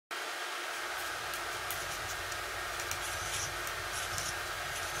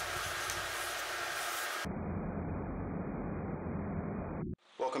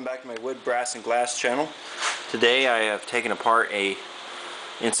welcome back to my wood, brass, and glass channel. Today I have taken apart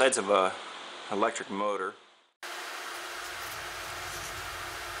insides of a electric motor.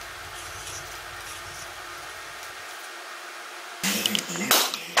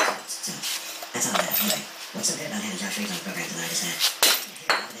 That's all that anyway. What's so good about having Josh Reed's on the program tonight is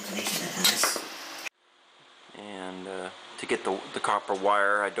that all the information that us. And to get the copper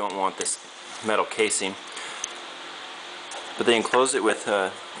wire, I don't want this metal casing. But they enclosed it with,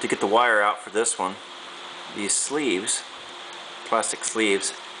 to get the wire out for this one, these sleeves, plastic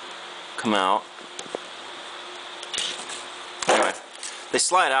sleeves, come out. Anyway, they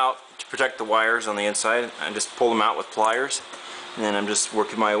slide out to protect the wires on the inside. I just pull them out with pliers, and then I'm just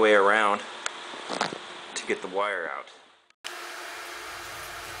working my way around to get the wire out.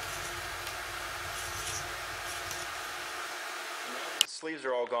 The sleeves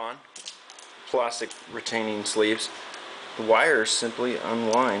are all gone, plastic retaining sleeves. The wires simply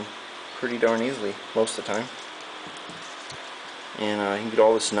unwind pretty darn easily most of the time. And you can get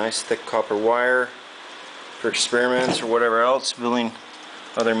all this nice thick copper wire for experiments or whatever else, building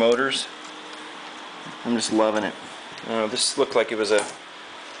other motors. I'm just loving it. This looked like it was a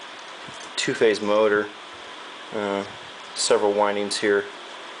two-phase motor. Several windings here,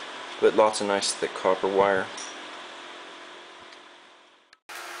 but lots of nice thick copper wire.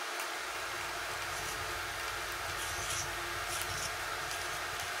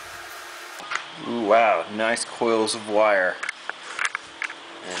 Ooh, wow, nice coils of wire.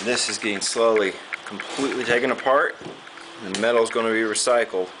 And this is getting slowly completely taken apart. The metal is going to be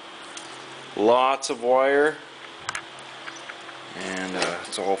recycled. Lots of wire, and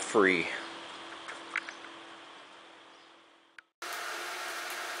it's all free.